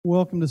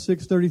Welcome to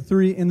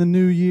 633 in the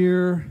new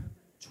year,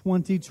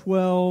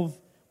 2012.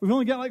 We've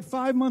only got like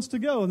 5 months to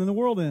go, and then the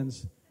world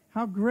ends.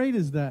 How great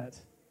is that?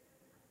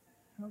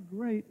 How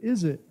great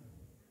is it?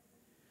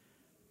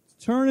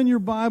 Turn in your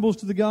Bibles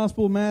to the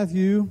Gospel of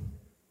Matthew.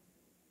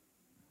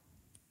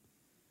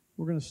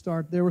 We're going to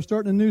start there. We're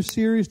starting a new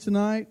series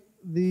tonight,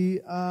 the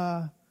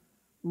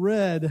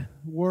Red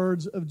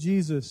Words of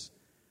Jesus.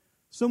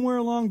 Somewhere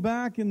along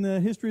back in the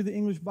history of the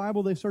English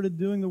Bible, they started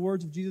doing the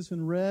words of Jesus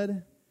in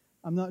red.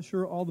 I'm not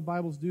sure all the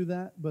Bibles do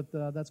that, but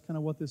that's kind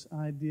of what this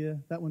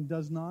idea, that one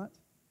does not.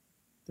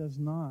 Does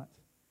not.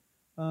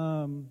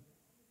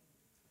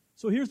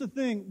 So here's the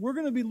thing. We're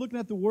going to be looking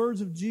at the words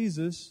of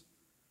Jesus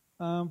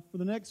for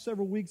the next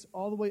several weeks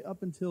all the way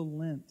up until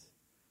Lent.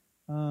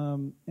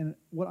 And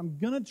what I'm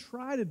going to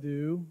try to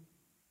do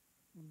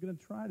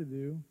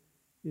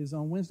is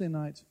on Wednesday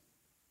nights,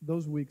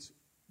 those weeks,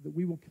 that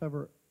we will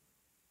cover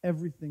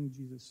everything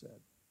Jesus said.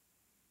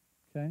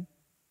 Okay?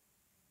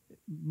 It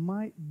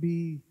might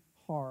be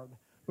hard,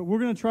 but we're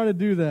going to try to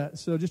do that.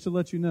 So just to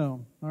let you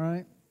know, all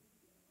right?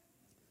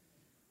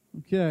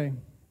 Okay.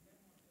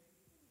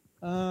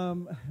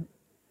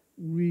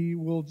 We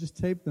will just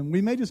tape them.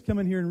 We may just come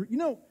in here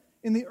and,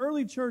 in the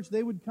early church,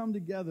 they would come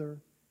together,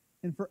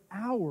 and for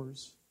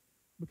hours,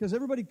 because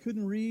everybody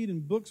couldn't read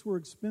and books were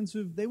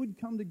expensive, they would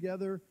come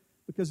together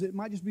because it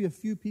might just be a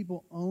few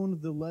people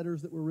owned the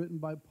letters that were written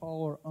by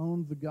Paul or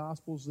owned the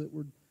Gospels that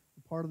were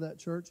part of that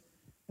church,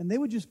 and they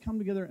would just come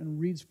together and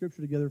read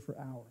Scripture together for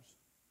hours.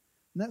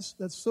 And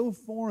that's so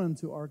foreign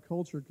to our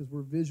culture because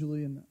we're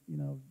visually and,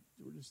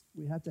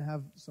 we have to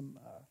have some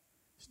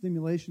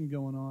stimulation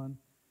going on.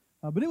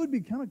 But it would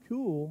be kind of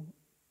cool.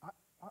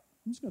 I'm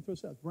just going to throw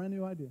this out. Brand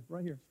new idea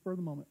right here, spur of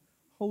the moment.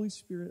 Holy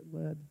Spirit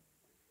led,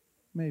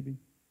 maybe.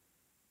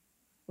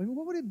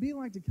 What would it be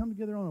like to come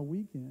together on a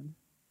weekend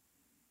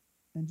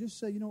and just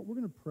say, we're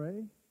going to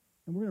pray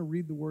and we're going to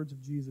read the words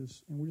of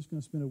Jesus and we're just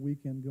going to spend a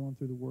weekend going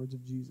through the words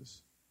of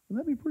Jesus?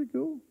 Wouldn't that be pretty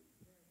cool?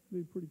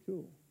 It'd be pretty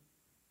cool.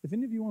 If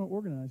any of you want to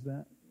organize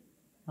that,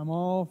 I'm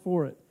all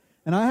for it.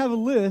 And I have a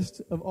list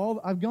of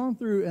I've gone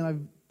through and I've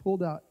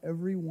pulled out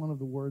every one of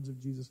the words of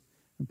Jesus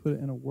and put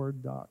it in a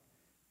Word doc.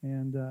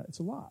 And it's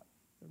a lot.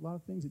 There are a lot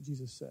of things that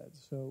Jesus said.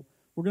 So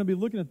we're going to be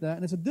looking at that.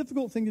 And it's a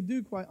difficult thing to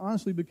do, quite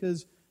honestly,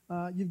 because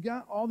you've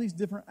got all these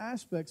different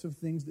aspects of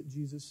things that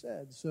Jesus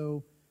said.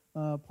 So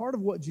part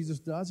of what Jesus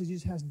does is he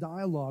just has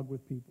dialogue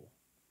with people.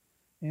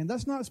 And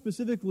that's not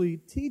specifically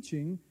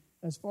teaching.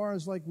 As far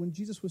as like when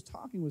Jesus was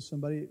talking with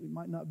somebody, it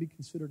might not be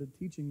considered a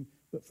teaching,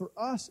 but for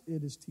us,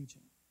 it is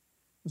teaching.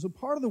 And so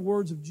part of the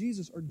words of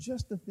Jesus are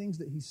just the things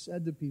that he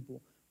said to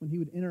people when he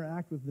would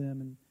interact with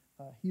them and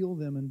heal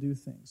them and do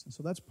things. And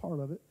so that's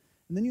part of it.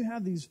 And then you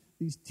have these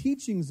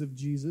teachings of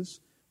Jesus,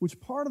 which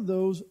part of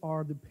those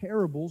are the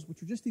parables,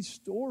 which are just these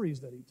stories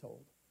that he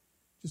told.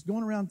 Just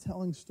going around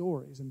telling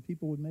stories, and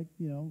people would make,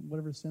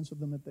 whatever sense of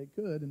them that they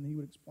could, and he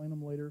would explain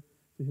them later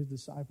to his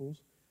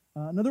disciples.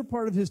 Another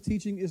part of his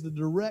teaching is the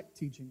direct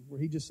teaching, where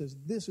he just says,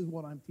 this is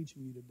what I'm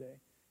teaching you today.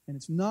 And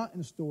it's not in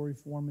a story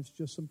form, it's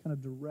just some kind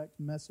of direct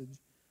message.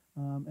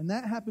 And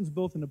that happens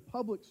both in a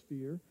public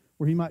sphere,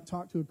 where he might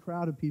talk to a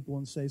crowd of people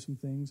and say some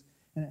things,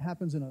 and it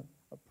happens in a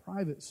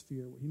private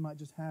sphere, where he might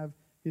just have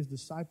his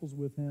disciples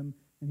with him,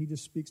 and he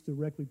just speaks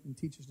directly and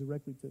teaches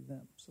directly to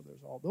them. So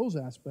there's all those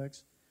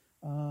aspects.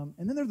 And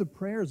then there are the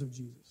prayers of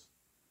Jesus.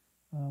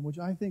 Which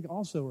I think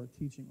also are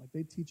teaching. Like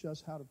they teach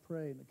us how to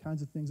pray and the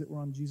kinds of things that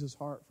were on Jesus'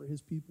 heart for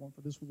his people and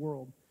for this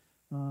world.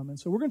 And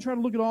so we're going to try to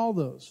look at all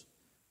those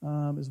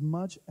as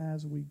much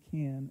as we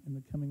can in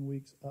the coming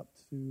weeks up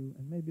to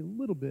and maybe a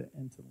little bit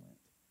into Lent.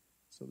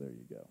 So there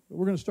you go. But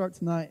we're going to start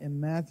tonight in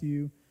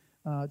Matthew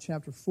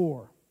chapter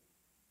 4.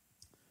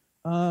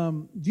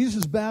 Jesus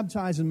is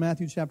baptized in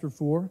Matthew chapter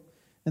 4,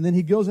 and then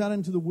he goes out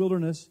into the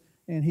wilderness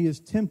and he is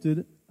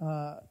tempted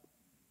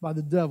by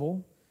the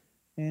devil.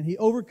 And he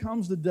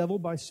overcomes the devil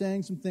by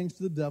saying some things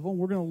to the devil. And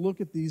we're going to look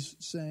at these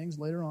sayings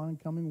later on in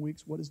coming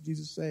weeks. What does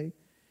Jesus say?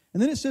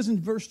 And then it says in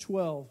verse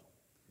 12,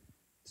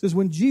 it says,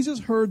 when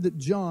Jesus heard that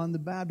John the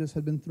Baptist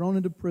had been thrown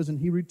into prison,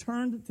 he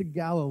returned to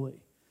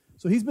Galilee.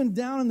 So he's been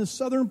down in the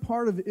southern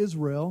part of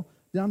Israel,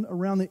 down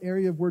around the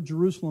area of where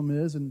Jerusalem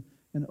is, and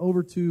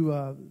over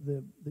to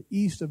the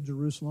east of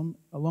Jerusalem,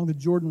 along the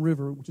Jordan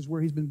River, which is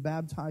where he's been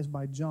baptized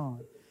by John.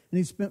 And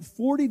he spent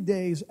 40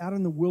 days out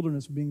in the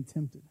wilderness being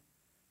tempted.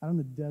 Out in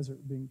the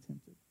desert being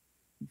tempted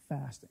and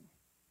fasting.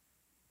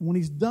 And when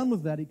he's done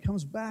with that, he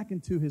comes back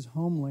into his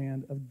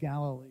homeland of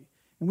Galilee.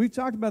 And we've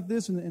talked about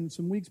this in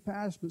some weeks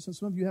past, but since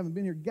some of you haven't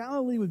been here,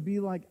 Galilee would be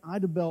like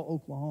Idabel,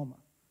 Oklahoma.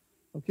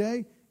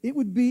 Okay? It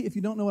would be, if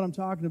you don't know what I'm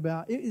talking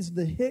about, it is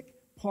the hick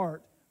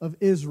part of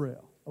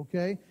Israel.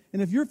 Okay?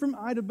 And if you're from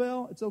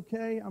Idabel, it's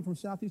okay. I'm from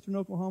southeastern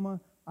Oklahoma.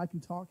 I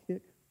can talk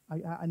hick.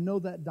 I know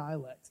that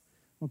dialect.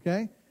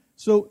 Okay?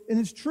 So, and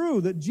it's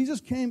true that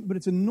Jesus came, but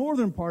it's a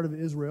northern part of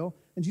Israel,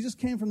 and Jesus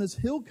came from this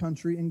hill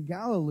country in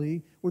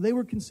Galilee where they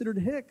were considered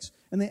Hicks,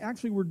 and they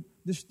actually were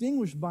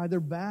distinguished by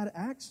their bad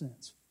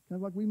accents. Kind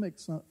of like we make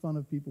fun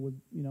of people with,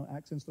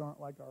 accents that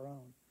aren't like our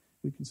own.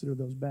 We consider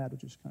those bad,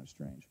 which is kind of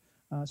strange.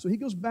 So he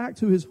goes back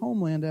to his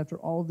homeland after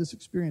all of this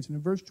experience. And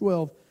in verse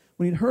 12,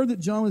 when he'd heard that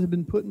John had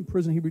been put in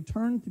prison, he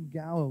returned to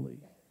Galilee.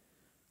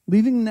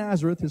 Leaving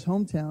Nazareth, his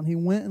hometown, he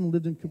went and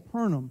lived in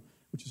Capernaum,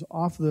 which is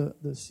off the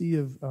Sea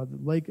of the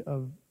Lake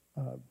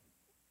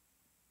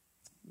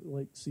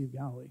Sea of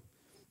Galilee,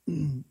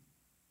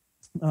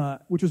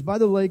 which was by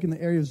the lake in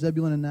the area of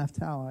Zebulun and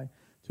Naphtali,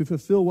 to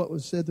fulfill what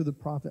was said through the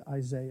prophet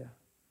Isaiah.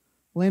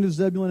 Land of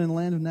Zebulun and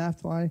land of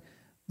Naphtali,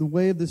 the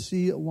way of the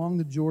sea along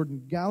the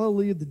Jordan,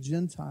 Galilee of the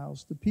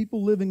Gentiles. The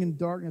people living in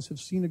darkness have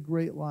seen a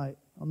great light.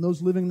 On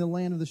those living in the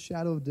land of the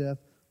shadow of death,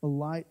 a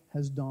light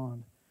has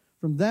dawned.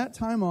 From that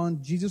time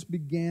on, Jesus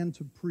began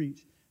to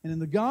preach. And in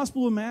the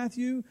Gospel of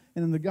Matthew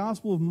and in the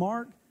Gospel of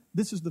Mark,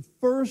 this is the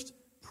first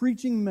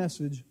preaching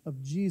message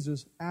of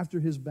Jesus after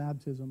his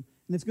baptism.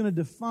 And it's going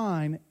to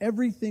define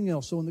everything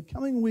else. So in the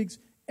coming weeks,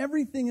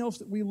 everything else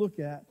that we look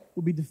at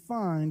will be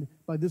defined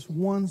by this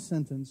one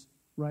sentence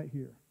right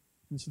here.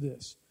 And it's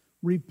this: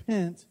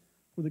 repent,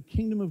 for the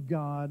kingdom of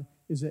God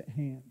is at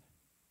hand.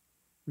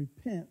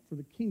 Repent, for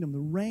the kingdom, the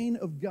reign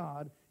of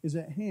God is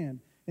at hand.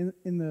 And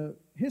in the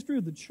history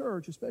of the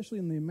church, especially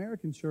in the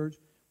American church,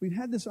 we've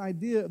had this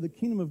idea of the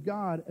kingdom of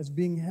God as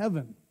being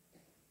heaven.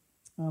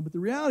 But the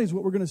reality is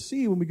what we're going to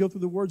see when we go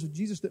through the words of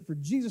Jesus, that for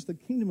Jesus, the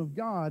kingdom of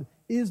God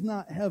is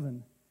not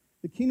heaven.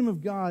 The kingdom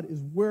of God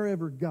is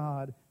wherever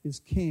God is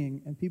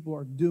king and people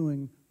are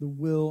doing the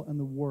will and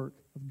the work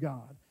of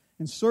God.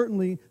 And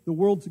certainly the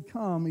world to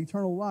come,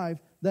 eternal life,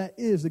 that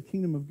is the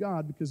kingdom of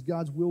God, because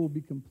God's will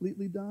be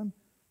completely done.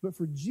 But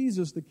for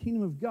Jesus, the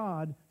kingdom of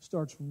God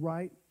starts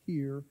right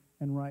here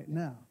and right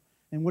now.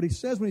 And what he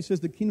says when he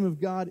says the kingdom of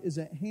God is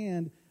at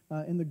hand,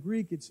 in the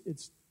Greek,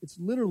 it's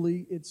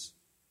literally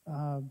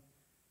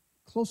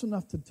close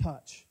enough to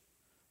touch.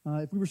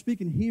 If we were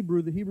speaking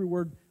Hebrew, the Hebrew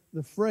word,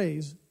 the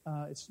phrase,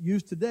 it's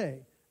used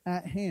today,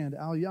 at hand,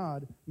 al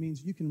yad,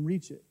 means you can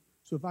reach it.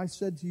 So if I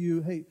said to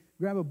you, hey,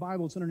 grab a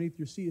Bible, it's underneath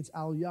your seat, it's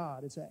al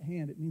yad, it's at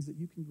hand, it means that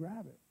you can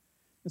grab it.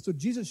 And so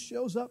Jesus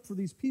shows up for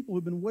these people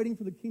who've been waiting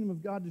for the kingdom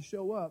of God to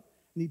show up,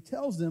 and he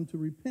tells them to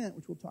repent,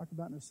 which we'll talk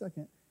about in a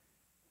second.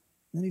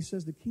 And then he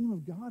says the kingdom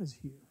of God is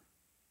here.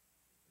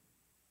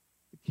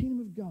 The kingdom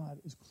of God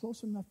is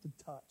close enough to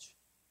touch.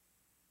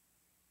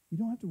 You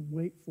don't have to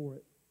wait for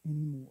it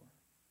anymore.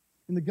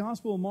 In the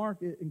Gospel of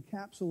Mark, it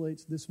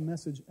encapsulates this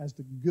message as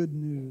the good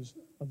news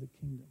of the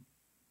kingdom.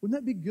 Wouldn't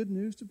that be good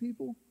news to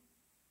people?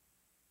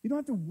 You don't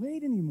have to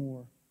wait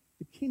anymore.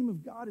 The kingdom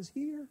of God is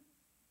here,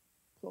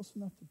 close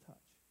enough to touch.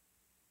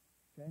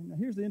 Okay. Now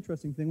here's the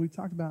interesting thing we've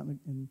talked about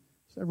in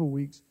several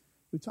weeks.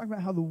 We've talked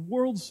about how the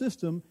world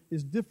system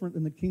is different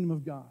than the kingdom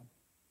of God.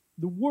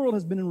 The world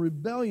has been in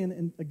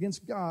rebellion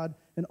against God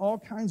in all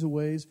kinds of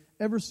ways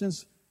ever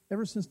since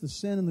the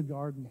sin in the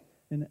garden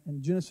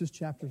in Genesis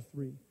chapter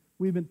 3.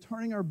 We've been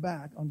turning our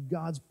back on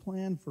God's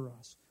plan for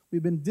us.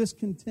 We've been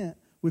discontent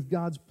with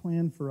God's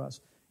plan for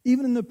us.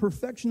 Even in the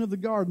perfection of the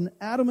garden,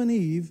 Adam and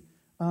Eve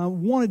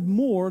wanted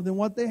more than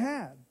what they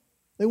had.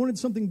 They wanted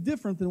something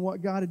different than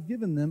what God had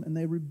given them, and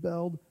they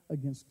rebelled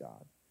against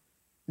God.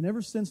 And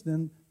ever since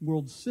then,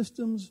 world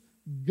systems,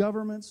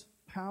 governments,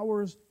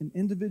 powers, and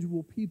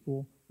individual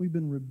people, we've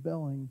been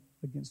rebelling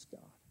against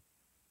God.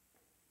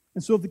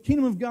 And so if the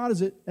kingdom of God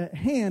is at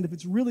hand, if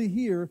it's really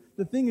here,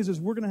 the thing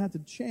is we're going to have to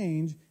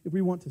change if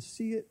we want to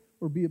see it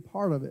or be a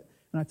part of it.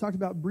 And I talked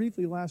about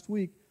briefly last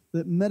week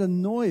that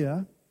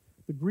metanoia,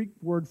 the Greek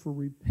word for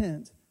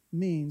repent,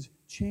 means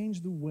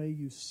change the way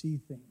you see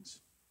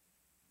things.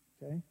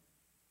 Okay?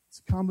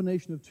 It's a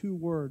combination of two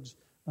words.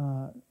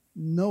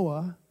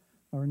 Noah,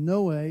 or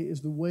Noe,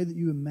 is the way that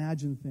you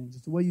imagine things.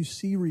 It's the way you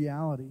see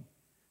reality.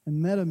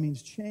 And meta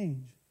means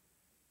change.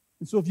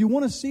 And so if you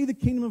want to see the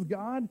kingdom of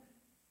God,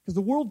 because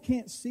the world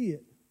can't see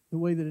it the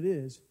way that it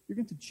is, you're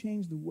going to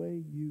change the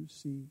way you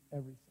see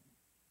everything.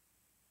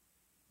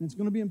 And it's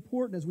going to be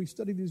important as we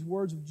study these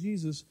words of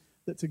Jesus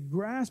that to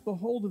grasp a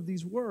hold of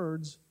these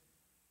words,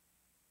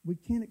 we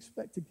can't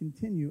expect to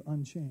continue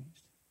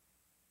unchanged.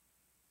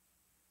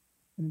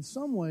 And in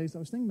some ways, I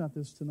was thinking about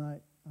this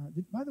tonight.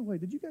 By the way,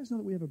 did you guys know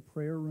that we have a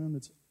prayer room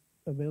that's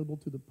available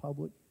to the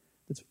public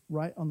that's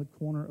right on the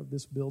corner of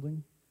this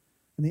building?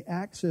 And the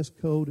access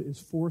code is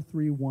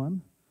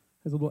 431.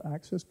 Has a little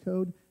access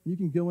code. You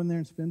can go in there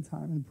and spend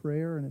time in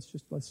prayer, and it's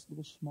just this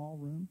little small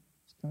room.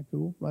 It's kind of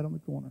cool, right on the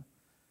corner.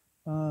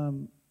 I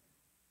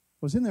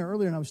was in there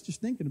earlier, and I was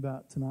just thinking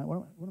about tonight, what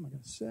am I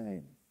going to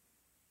say?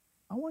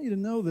 I want you to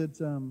know that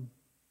the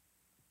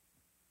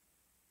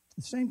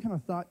same kind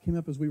of thought came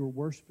up as we were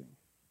worshiping.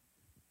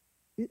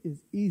 It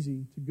is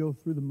easy to go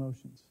through the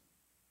motions.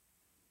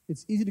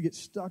 It's easy to get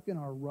stuck in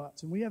our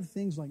ruts. And we have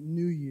things like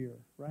New Year,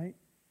 right?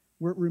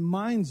 Where it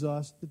reminds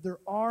us that there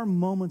are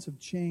moments of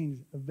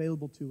change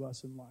available to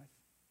us in life.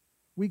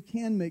 We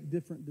can make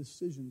different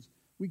decisions.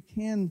 We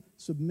can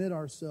submit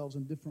ourselves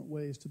in different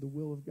ways to the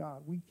will of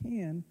God. We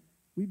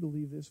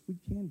believe this, we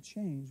can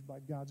change by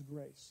God's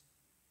grace.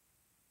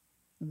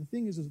 And the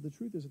thing is the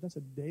truth is that that's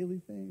a daily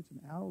thing, it's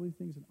an hourly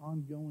thing, it's an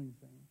ongoing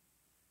thing.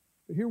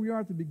 But here we are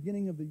at the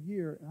beginning of the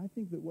year, and I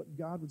think that what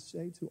God would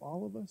say to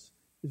all of us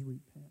is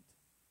repent.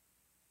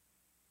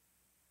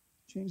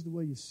 change the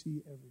way you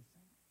see everything.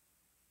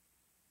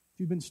 If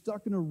you've been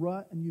stuck in a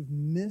rut and you've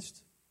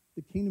missed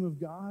the kingdom of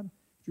God,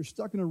 if you're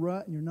stuck in a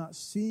rut and you're not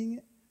seeing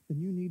it, then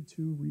you need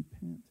to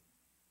repent.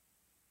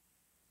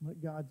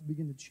 Let God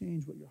begin to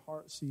change what your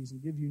heart sees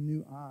and give you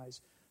new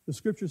eyes. The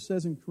scripture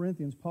says in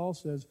Corinthians, Paul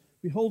says,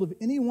 behold, if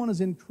anyone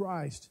is in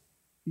Christ,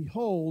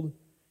 behold,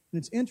 and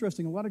it's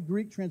interesting, a lot of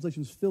Greek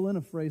translations fill in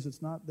a phrase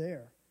that's not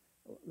there.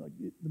 Like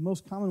the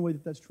most common way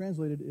that that's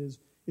translated is,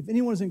 if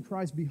anyone is in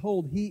Christ,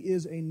 behold, he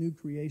is a new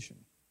creation.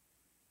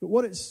 But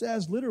what it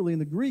says literally in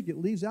the Greek, it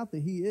leaves out the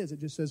he is. It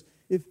just says,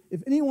 if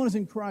anyone is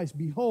in Christ,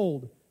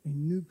 behold, a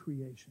new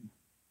creation.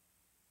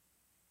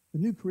 The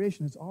new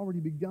creation has already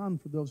begun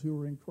for those who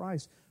are in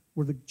Christ,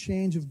 where the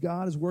change of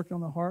God is working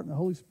on the heart and the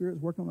Holy Spirit is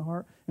working on the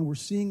heart, and we're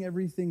seeing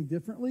everything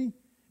differently.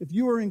 If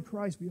you are in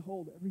Christ,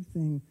 behold,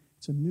 everything,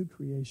 it's a new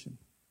creation.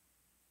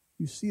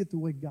 You see it the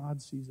way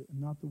God sees it and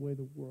not the way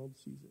the world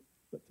sees it.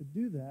 But to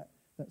do that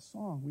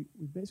song,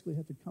 we basically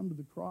have to come to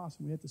the cross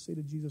and we have to say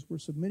to Jesus, we're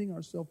submitting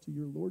ourselves to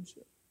your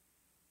lordship.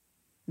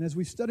 And as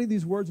we study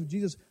these words of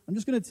Jesus, I'm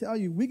just going to tell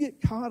you, I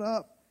get caught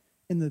up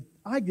in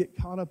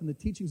the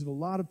teachings of a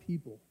lot of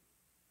people.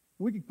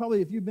 We could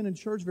probably, if you've been in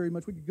church very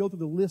much, we could go through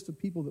the list of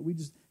people that we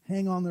just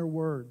hang on their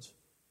words,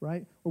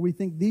 right? Or we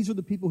think these are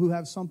the people who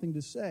have something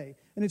to say.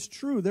 And it's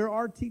true, there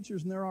are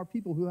teachers and there are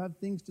people who have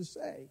things to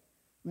say.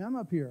 I mean, I'm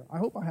up here. I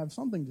hope I have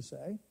something to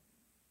say.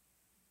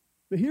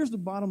 But here's the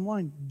bottom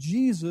line.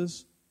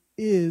 Jesus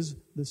is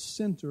the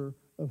center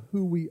of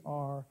who we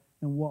are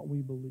and what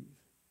we believe.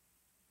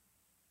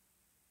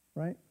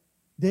 Right?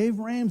 Dave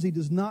Ramsey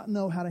does not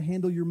know how to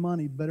handle your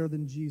money better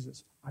than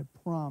Jesus. I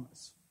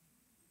promise.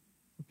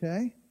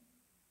 Okay?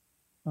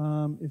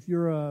 If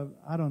you're a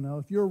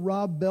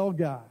Rob Bell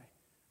guy,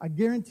 I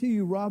guarantee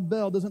you Rob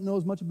Bell doesn't know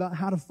as much about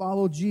how to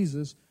follow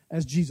Jesus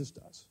as Jesus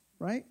does.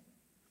 Right?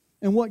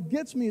 And what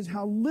gets me is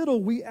how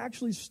little we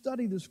actually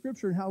study the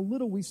Scripture and how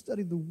little we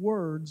study the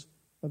words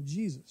of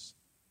Jesus,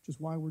 which is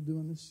why we're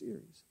doing this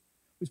series.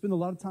 We spend a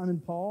lot of time in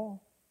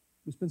Paul.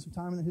 We spend some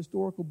time in the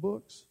historical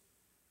books.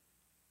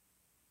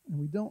 And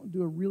we don't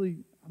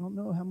I don't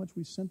know how much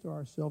we center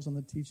ourselves on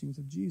the teachings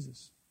of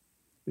Jesus.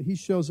 But he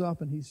shows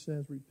up and he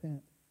says,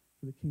 repent,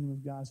 for the kingdom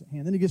of God is at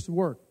hand. Then he gets to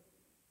work.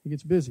 He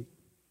gets busy.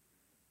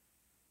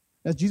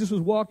 As Jesus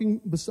was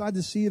walking beside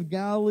the Sea of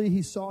Galilee,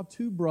 he saw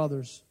two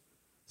brothers,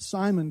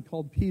 Simon,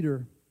 called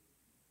Peter,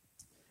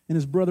 and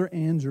his brother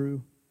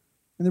Andrew,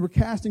 and they were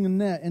casting a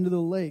net into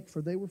the lake,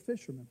 for they were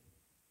fishermen.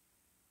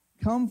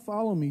 Come,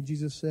 follow me,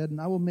 Jesus said, and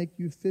I will make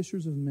you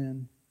fishers of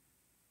men.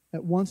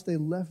 At once they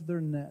left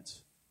their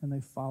nets, and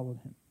they followed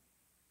him.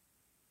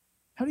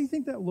 How do you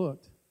think that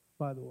looked,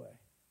 by the way?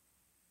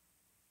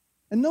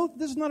 And note,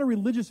 this is not a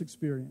religious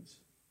experience,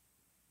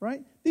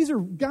 right? These are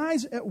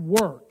guys at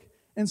work,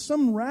 and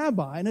some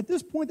rabbi, and at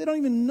this point they don't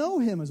even know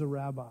him as a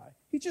rabbi.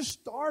 He's just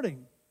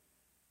starting.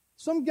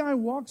 Some guy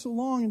walks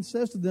along and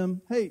says to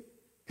them, hey,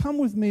 come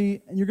with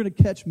me and you're going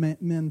to catch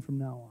men from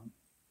now on.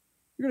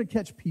 You're going to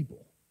catch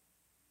people.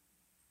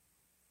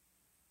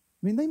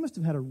 I mean, they must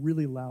have had a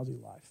really lousy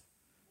life.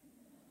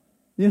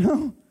 You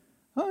know?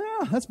 Oh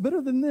yeah, that's better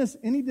than this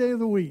any day of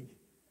the week.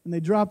 And they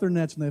drop their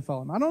nets and they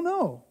follow him. I don't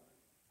know.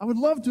 I would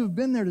love to have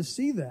been there to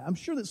see that. I'm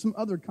sure that some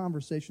other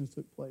conversations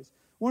took place.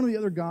 One of the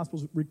other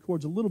Gospels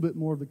records a little bit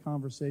more of the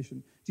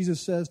conversation.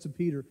 Jesus says to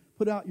Peter,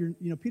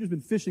 Peter's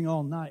been fishing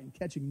all night and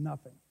catching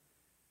nothing.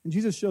 And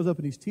Jesus shows up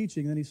and he's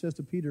teaching, and then he says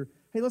to Peter,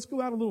 hey, let's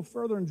go out a little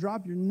further and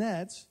drop your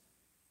nets,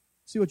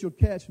 see what you'll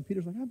catch. And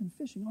Peter's like, I've been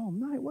fishing all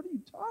night. What are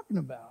you talking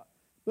about?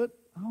 But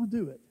I'll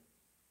do it.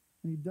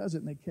 And he does it,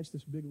 and they catch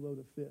this big load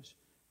of fish.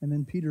 And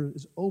then Peter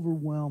is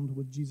overwhelmed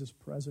with Jesus'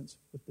 presence,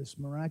 with this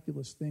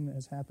miraculous thing that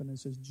has happened, and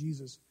says,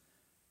 Jesus,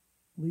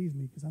 leave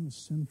me because I'm a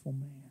sinful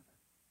man.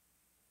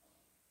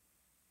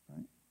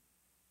 Right?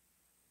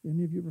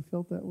 Any of you ever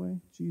felt that way?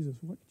 Jesus,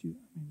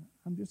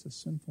 I'm just a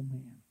sinful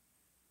man.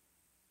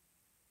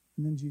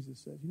 And then Jesus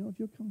says, if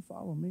you'll come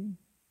follow me,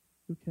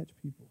 you'll catch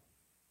people.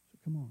 So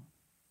come on.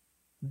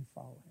 And they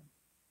follow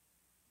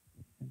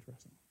him.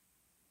 Interesting.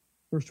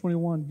 Verse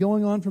 21,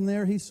 going on from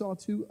there, he saw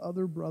two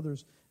other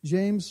brothers,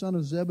 James, son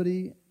of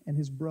Zebedee, and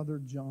his brother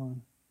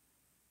John.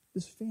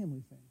 This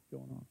family thing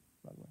going on,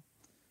 by the way.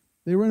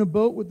 They were in a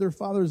boat with their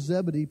father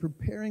Zebedee,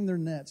 preparing their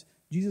nets.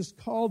 Jesus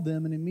called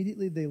them, and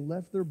immediately they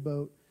left their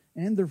boat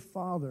and their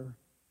father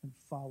and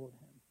followed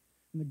him.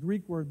 And the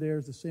Greek word there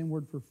is the same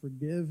word for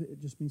forgive.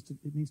 It just means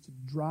to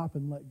drop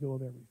and let go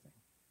of everything.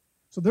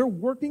 So they're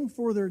working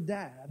for their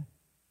dad,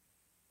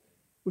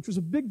 which was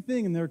a big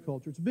thing in their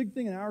culture. It's a big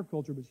thing in our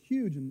culture, but it's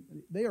huge, and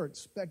they are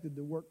expected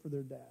to work for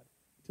their dad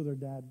until their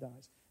dad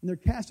dies. And they're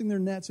casting their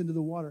nets into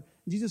the water.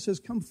 And Jesus says,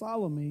 come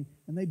follow me.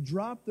 And they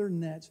drop their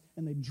nets,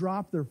 and they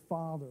drop their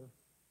father,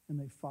 and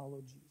they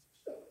follow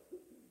Jesus.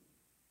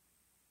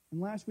 And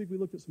last week we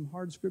looked at some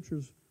hard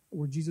scriptures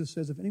where Jesus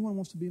says, if anyone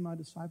wants to be my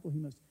disciple, he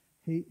must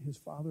hate his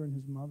father and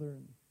his mother.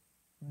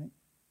 Right?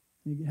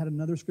 And he had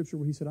another scripture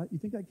where he said, you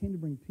think I came to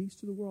bring peace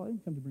to the world? I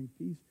didn't come to bring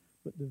peace,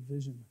 but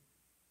division.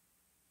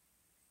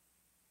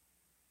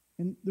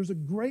 And there's a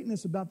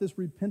greatness about this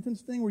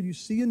repentance thing where you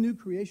see a new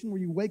creation,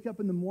 where you wake up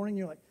in the morning and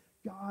you're like,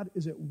 God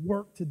is at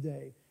work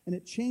today. And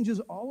it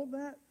changes all of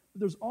that. But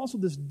there's also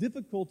this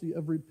difficulty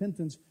of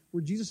repentance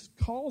where Jesus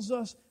calls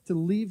us to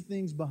leave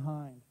things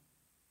behind.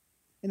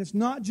 And it's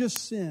not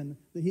just sin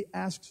that he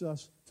asks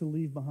us to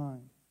leave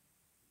behind.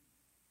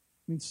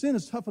 I mean, sin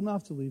is tough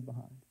enough to leave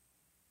behind.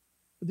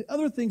 But the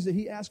other things that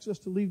he asks us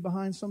to leave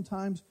behind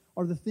sometimes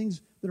are the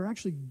things that are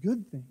actually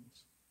good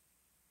things.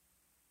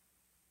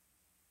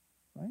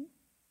 Right?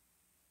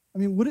 I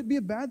mean, would it be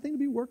a bad thing to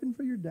be working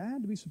for your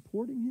dad, to be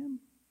supporting him?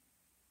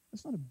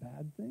 That's not a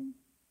bad thing.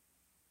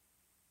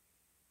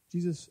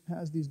 Jesus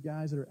has these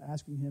guys that are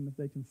asking him if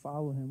they can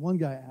follow him. One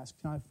guy asks,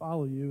 can I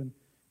follow you? And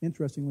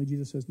interestingly,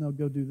 Jesus says, no,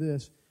 go do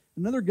this.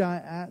 Another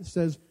guy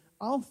says,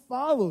 I'll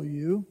follow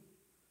you,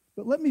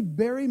 but let me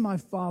bury my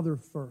father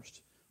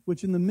first,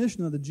 which in the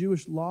Mishnah, the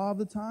Jewish law of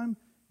the time,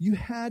 you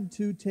had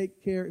to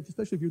take care,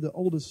 especially if you're the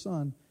oldest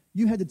son,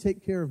 you had to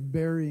take care of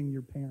burying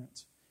your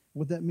parents.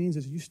 What that means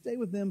is you stay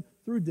with them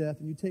through death,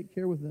 and you take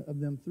care of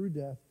them through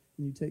death,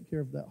 and you take care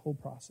of that whole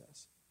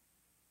process.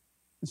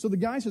 And so the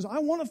guy says, I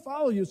want to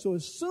follow you, so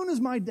as soon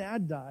as my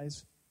dad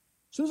dies,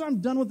 as soon as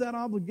I'm done with that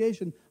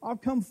obligation, I'll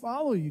come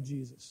follow you,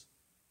 Jesus.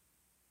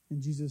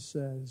 And Jesus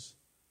says,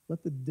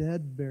 let the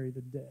dead bury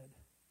the dead.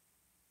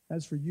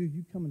 As for you,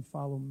 you come and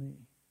follow me.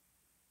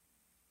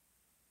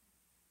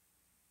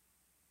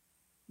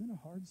 Isn't that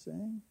a hard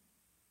saying?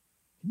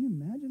 Can you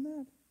imagine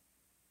that?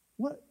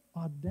 What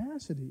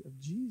audacity of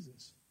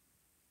Jesus.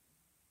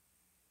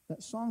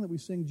 That song that we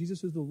sing,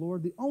 Jesus is the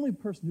Lord, the only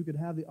person who could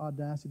have the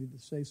audacity to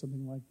say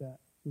something like that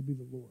would be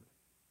the Lord,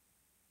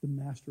 the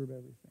master of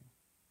everything.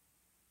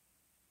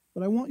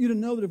 But I want you to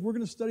know that if we're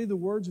going to study the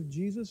words of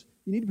Jesus,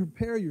 you need to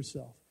prepare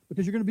yourself,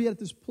 because you're going to be at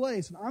this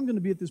place, and I'm going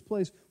to be at this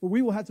place where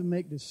we will have to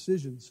make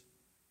decisions.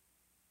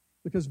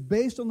 Because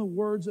based on the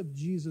words of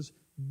Jesus,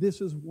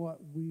 this is what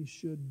we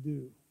should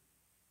do.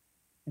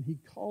 And he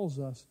calls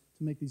us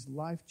to make these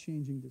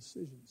life-changing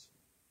decisions.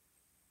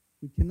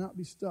 We cannot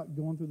be stuck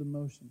going through the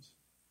motions.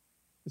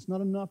 It's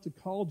not enough to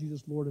call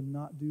Jesus Lord and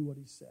not do what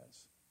he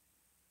says.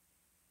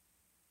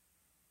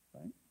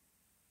 Right?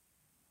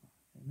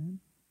 Amen?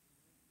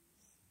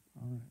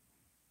 All right.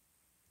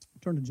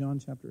 Turn to John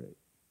chapter 8.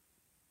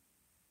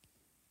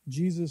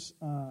 Jesus,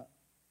 the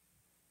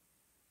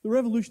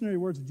revolutionary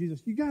words of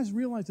Jesus. You guys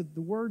realize that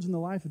the words in the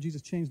life of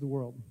Jesus changed the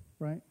world,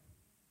 right?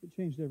 It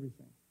changed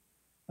everything.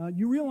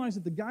 You realize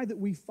that the guy that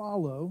we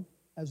follow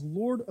as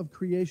Lord of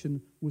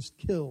creation was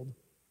killed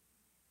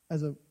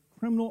as a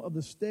criminal of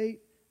the state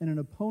and an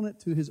opponent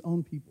to his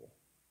own people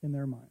in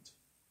their minds,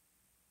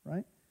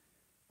 right?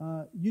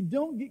 You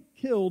don't get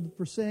killed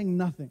for saying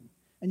nothing,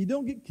 and you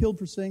don't get killed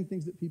for saying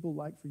things that people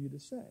like for you to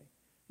say.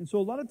 And so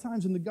a lot of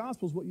times in the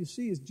Gospels, what you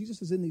see is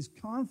Jesus is in these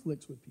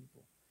conflicts with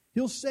people.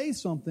 He'll say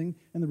something,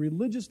 and the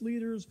religious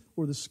leaders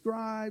or the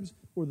scribes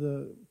or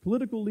the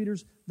political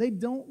leaders, they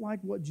don't like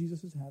what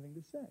Jesus is having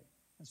to say.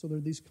 And so there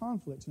are these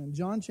conflicts. And in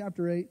John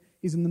chapter 8,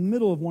 he's in the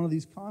middle of one of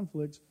these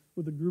conflicts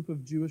with a group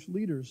of Jewish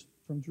leaders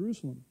from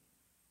Jerusalem.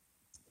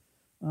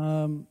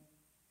 We're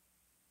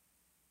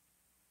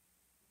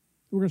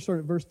going to start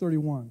at verse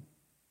 31.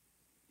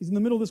 He's in the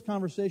middle of this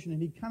conversation,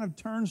 and he kind of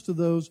turns to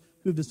those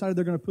who have decided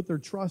they're going to put their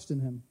trust in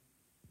him.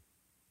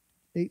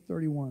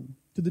 8:31.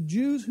 To the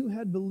Jews who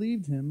had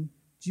believed him,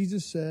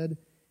 Jesus said,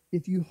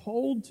 if you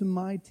hold to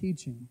my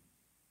teaching,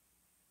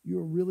 you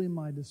are really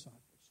my disciples.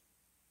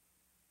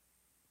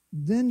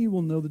 Then you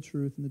will know the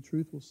truth, and the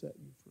truth will set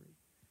you free.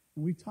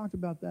 And we talked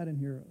about that in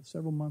here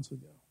several months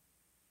ago.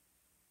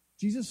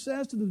 Jesus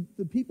says to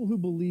the people who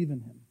believe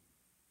in him,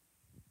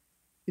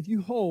 if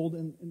you hold,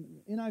 and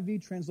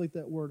NIV translate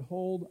that word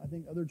hold, I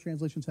think other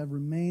translations have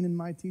remain in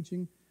my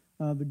teaching.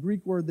 The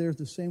Greek word there is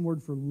the same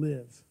word for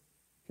live.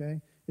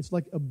 Okay? It's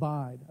like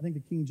abide. I think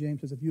the King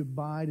James says, if you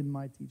abide in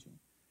my teaching.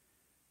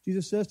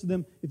 Jesus says to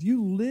them, if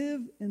you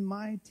live in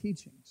my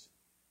teachings,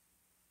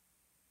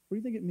 what do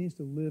you think it means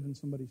to live in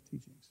somebody's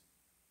teachings?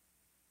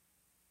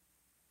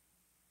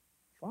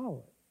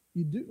 Follow it.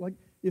 You do, like,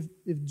 if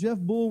Jeff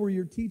Bull were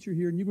your teacher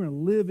here and you were going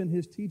to live in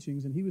his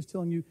teachings and he was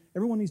telling you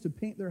everyone needs to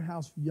paint their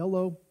house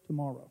yellow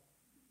tomorrow,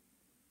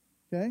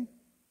 okay?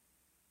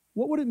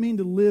 What would it mean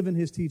to live in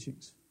his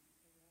teachings?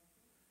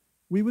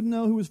 We would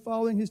know who was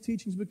following his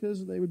teachings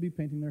because they would be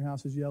painting their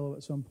houses yellow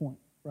at some point,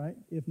 right?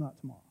 If not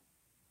tomorrow,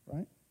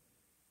 right?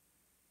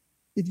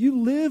 If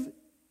you live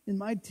in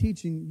my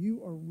teaching,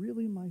 you are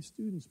really my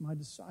students, my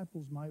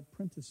disciples, my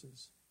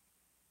apprentices.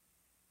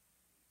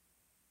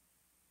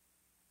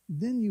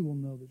 Then you will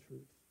know the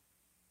truth.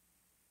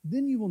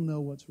 Then you will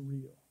know what's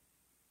real.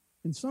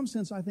 In some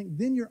sense, I think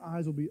then your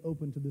eyes will be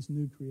open to this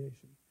new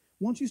creation.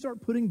 Once you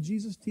start putting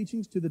Jesus'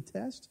 teachings to the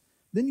test,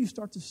 then you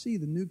start to see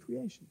the new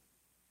creation.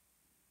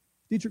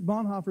 Dietrich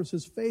Bonhoeffer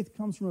says faith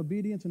comes from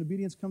obedience and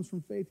obedience comes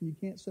from faith, and you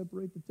can't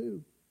separate the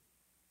two.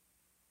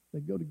 They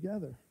go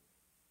together.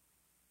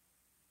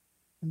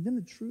 And then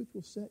the truth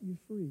will set you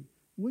free.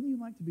 Wouldn't you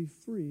like to be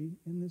free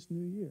in this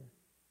new year?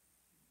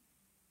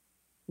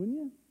 Wouldn't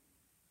you?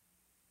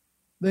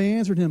 They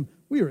answered him,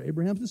 we are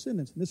Abraham's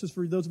descendants. And this is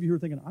for those of you who are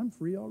thinking, I'm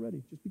free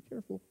already. Just be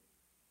careful.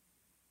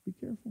 Be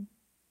careful.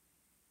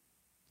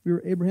 We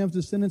are Abraham's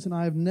descendants, and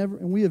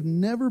we have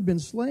never been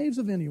slaves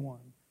of anyone,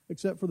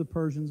 except for the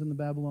Persians and the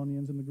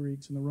Babylonians and the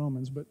Greeks and the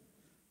Romans. But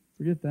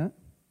forget that,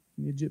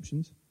 and the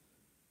Egyptians.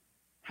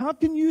 How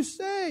can you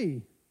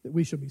say that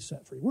we shall be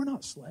set free? We're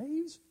not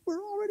slaves.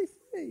 We're already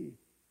free.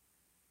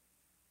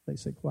 They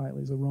say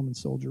quietly as a Roman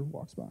soldier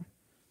walks by.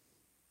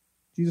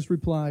 Jesus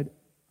replied,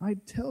 I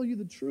tell you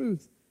the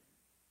truth.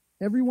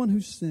 Everyone who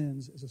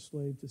sins is a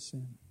slave to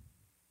sin.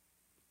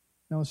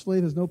 Now, a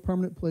slave has no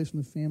permanent place in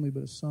the family,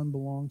 but a son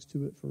belongs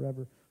to it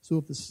forever. So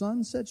if the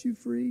Son sets you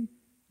free,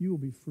 you will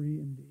be free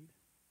indeed.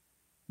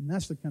 And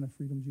that's the kind of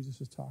freedom Jesus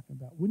is talking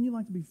about. Wouldn't you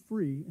like to be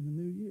free in the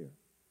new year?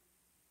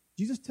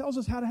 Jesus tells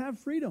us how to have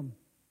freedom.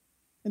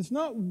 And it's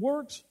not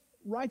works,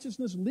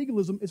 righteousness,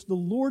 legalism. It's the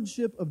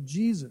lordship of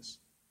Jesus.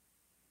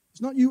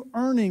 It's not you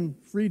earning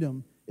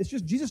freedom. It's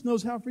just Jesus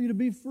knows how for you to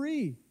be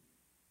free.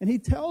 And he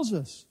tells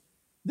us,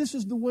 this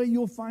is the way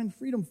you'll find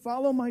freedom.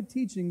 Follow my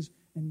teachings,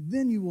 and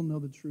then you will know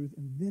the truth,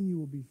 and then you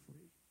will be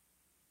free.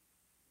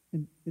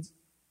 And it's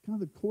kind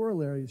of the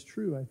corollary is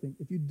true, I think.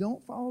 If you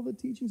don't follow the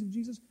teachings of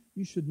Jesus,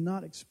 you should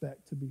not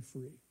expect to be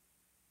free.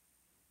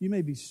 You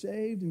may be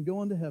saved and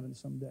go into heaven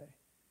someday,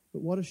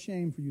 but what a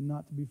shame for you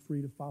not to be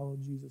free to follow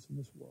Jesus in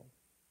this world.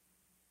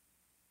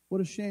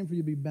 What a shame for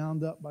you to be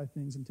bound up by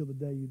things until the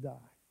day you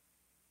die.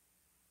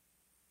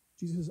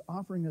 Jesus is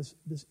offering us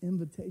this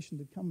invitation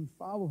to come and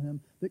follow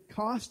him that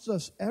costs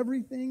us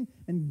everything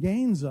and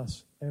gains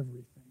us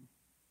everything.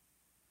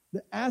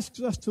 That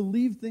asks us to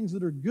leave things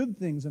that are good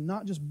things and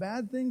not just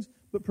bad things,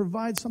 but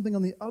provide something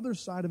on the other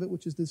side of it,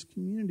 which is this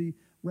community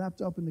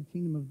wrapped up in the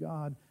kingdom of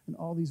God and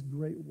all these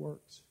great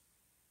works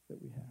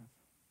that we have.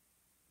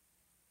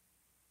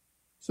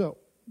 So,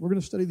 we're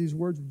going to study these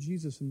words of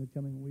Jesus in the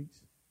coming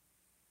weeks.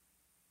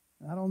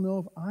 And I don't know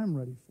if I'm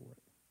ready for it.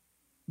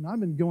 And I've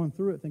been going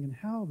through it thinking,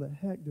 how the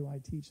heck do I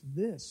teach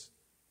this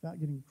without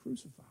getting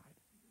crucified?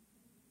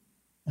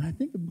 And I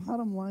think the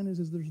bottom line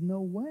is there's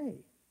no way,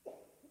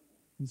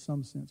 in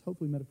some sense,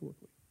 hopefully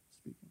metaphorically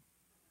speaking,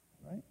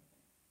 right?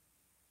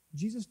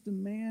 Jesus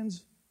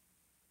demands,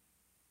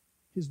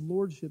 his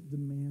lordship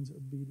demands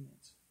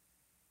obedience.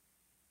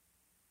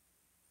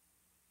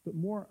 But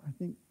more, I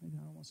think, I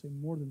don't want to say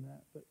more than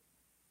that, but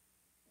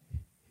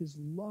his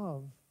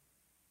love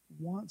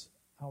wants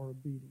our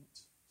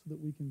obedience so that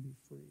we can be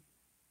free.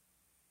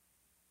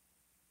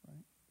 Right?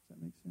 Does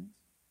that make sense?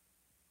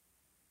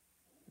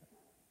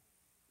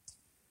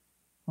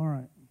 All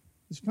right.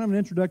 This is kind of an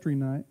introductory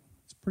night.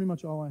 It's pretty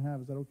much all I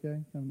have. Is that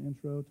okay? Kind of an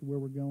intro to where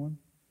we're going.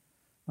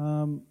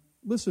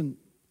 Listen,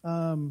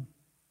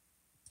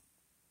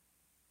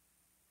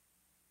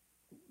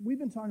 we've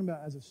been talking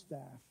about as a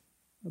staff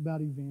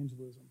about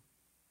evangelism.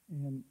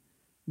 And,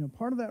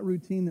 part of that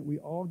routine that we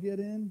all get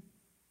in,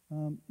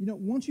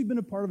 once you've been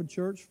a part of a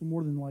church for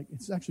more than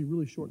it's actually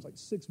really short, it's like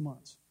 6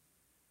 months,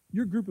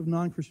 your group of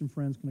non-Christian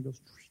friends kind of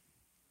goes,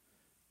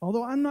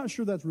 although I'm not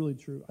sure that's really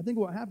true. I think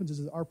what happens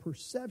is our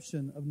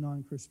perception of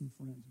non-Christian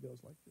friends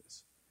goes like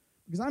this.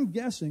 Because I'm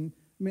guessing,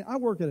 I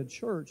work at a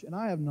church and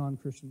I have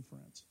non-Christian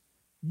friends.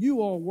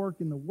 You all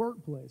work in the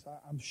workplace.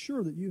 I'm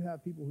sure that you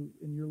have people who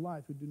in your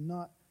life who do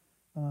not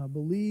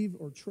believe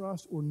or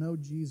trust or know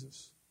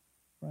Jesus,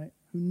 right?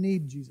 Who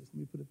need Jesus, let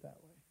me put it that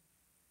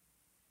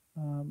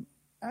way.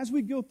 As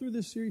we go through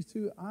this series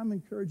too, I'm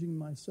encouraging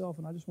myself,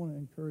 and I just want to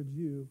encourage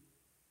you,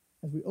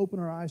 as we open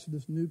our eyes to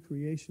this new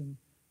creation,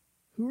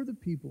 who are the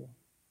people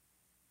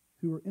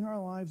who are in our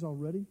lives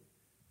already,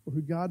 or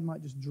who God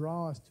might just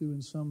draw us to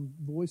in some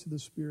voice of the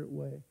Spirit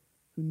way,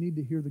 who need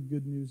to hear the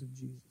good news of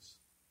Jesus?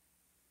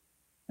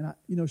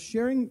 And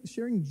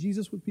sharing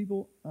Jesus with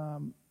people,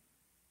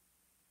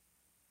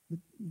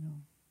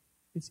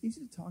 it's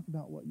easy to talk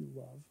about what you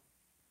love.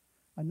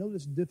 I know that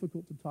it's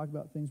difficult to talk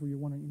about things where you're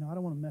wondering, I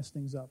don't want to mess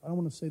things up. I don't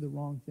want to say the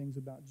wrong things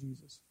about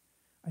Jesus.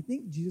 I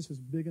think Jesus is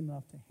big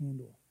enough to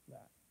handle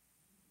that.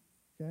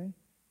 Okay?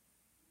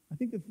 I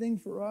think the thing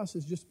for us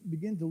is just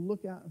begin to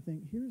look out and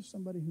think, here's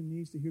somebody who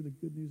needs to hear the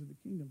good news of the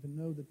kingdom, to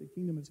know that the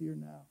kingdom is here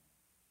now.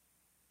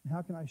 And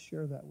how can I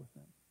share that with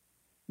them?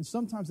 And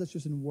sometimes that's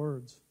just in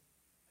words.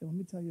 Hey, let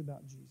me tell you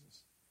about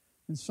Jesus.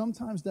 And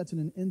sometimes that's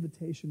an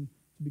invitation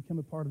to become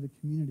a part of the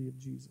community of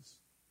Jesus.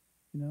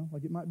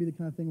 It might be the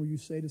kind of thing where you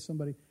say to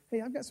somebody,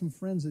 hey, I've got some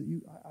friends that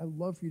I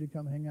love for you to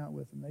come hang out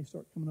with, and they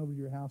start coming over to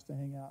your house to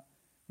hang out.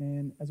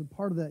 And as a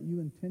part of that, you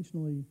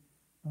intentionally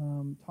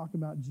talk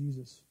about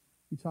Jesus.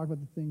 You talk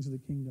about the things of the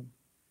kingdom.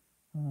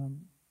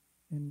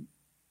 And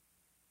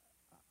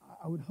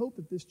I would hope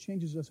that this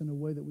changes us in a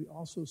way that we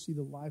also see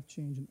the life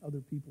change in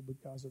other people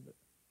because of it.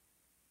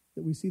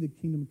 That we see the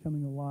kingdom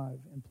coming alive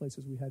in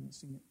places we hadn't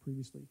seen it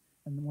previously.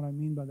 And what I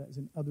mean by that is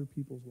in other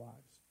people's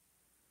lives.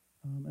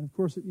 And of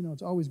course,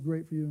 it's always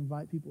great for you to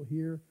invite people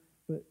here,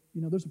 but,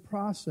 there's a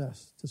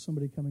process to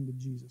somebody coming to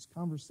Jesus,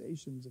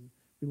 conversations and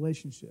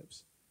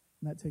relationships,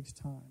 and that takes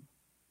time.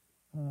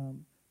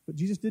 But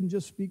Jesus didn't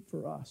just speak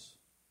for us.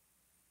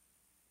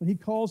 When he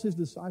calls his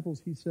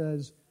disciples, he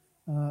says,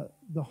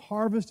 The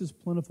harvest is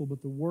plentiful,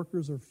 but the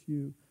workers are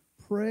few.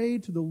 Pray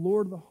to the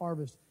Lord of the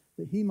harvest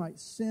that he might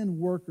send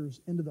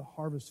workers into the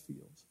harvest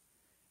fields.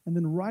 And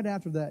then right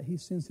after that, he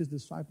sends his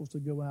disciples to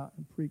go out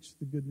and preach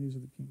the good news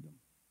of the kingdom.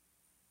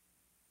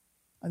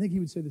 I think he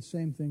would say the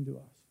same thing to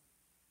us.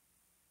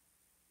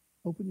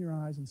 Open your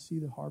eyes and see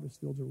the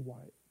harvest fields are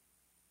white.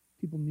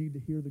 People need to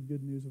hear the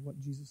good news of what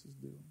Jesus is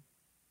doing.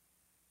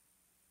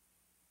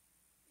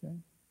 Okay?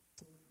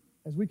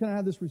 As we kind of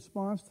have this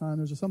response time,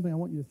 there's something I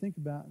want you to think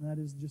about, and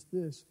that is just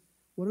this.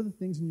 What are the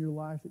things in your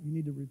life that you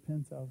need to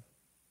repent of?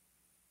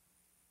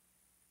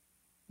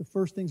 The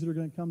first things that are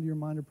going to come to your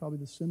mind are probably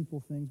the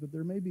sinful things, but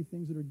there may be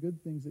things that are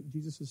good things that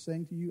Jesus is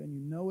saying to you, and you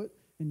know it,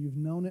 and you've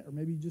known it, or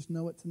maybe you just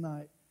know it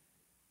tonight.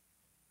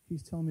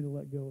 He's telling me to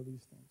let go of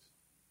these things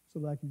so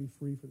that I can be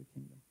free for the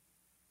kingdom.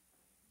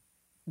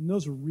 And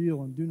those are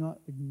real, and do not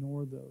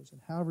ignore those.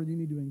 And however you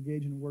need to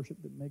engage in worship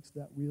that makes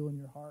that real in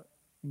your heart,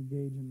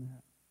 engage in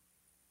that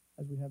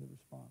as we have the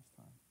response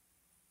time.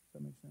 Does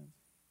that make sense?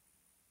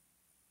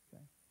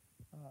 Okay.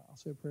 I'll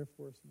say a prayer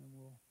for us, and then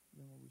we'll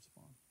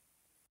respond.